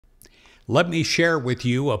let me share with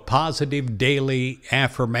you a positive daily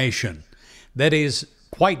affirmation that is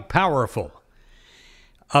quite powerful.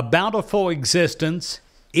 A bountiful existence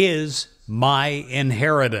is my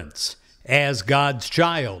inheritance. As God's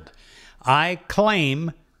child, I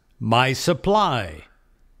claim my supply.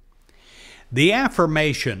 The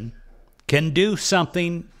affirmation can do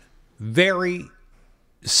something very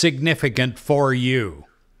significant for you.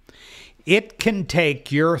 It can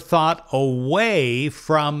take your thought away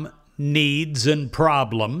from needs and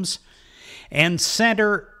problems and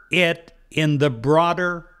center it in the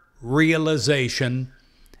broader realization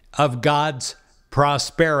of God's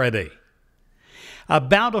prosperity. A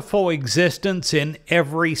bountiful existence in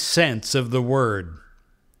every sense of the word.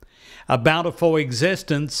 A bountiful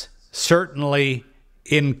existence certainly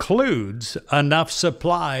includes enough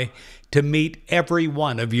supply to meet every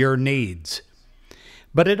one of your needs.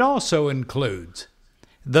 But it also includes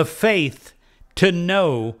the faith to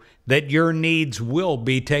know that your needs will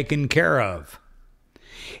be taken care of.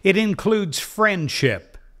 It includes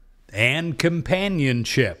friendship and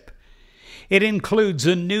companionship. It includes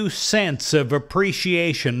a new sense of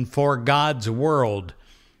appreciation for God's world,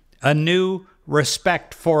 a new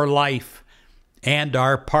respect for life and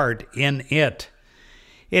our part in it.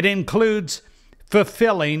 It includes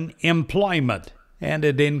fulfilling employment, and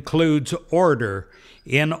it includes order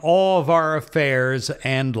in all of our affairs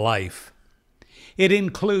and life. It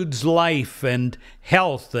includes life and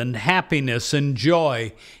health and happiness and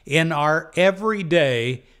joy in our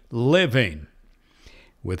everyday living.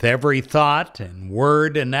 With every thought and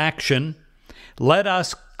word and action, let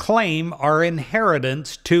us claim our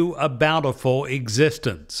inheritance to a bountiful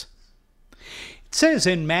existence. It says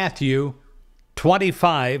in Matthew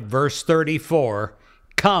 25, verse 34,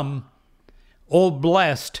 "Come, O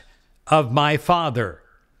blessed of my Father,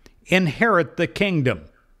 inherit the kingdom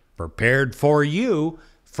prepared for you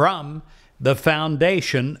from the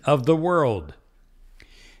foundation of the world."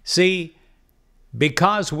 See,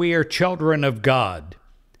 because we are children of God,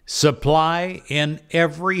 supply in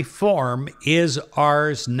every form is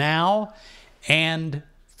ours now and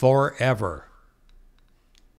forever.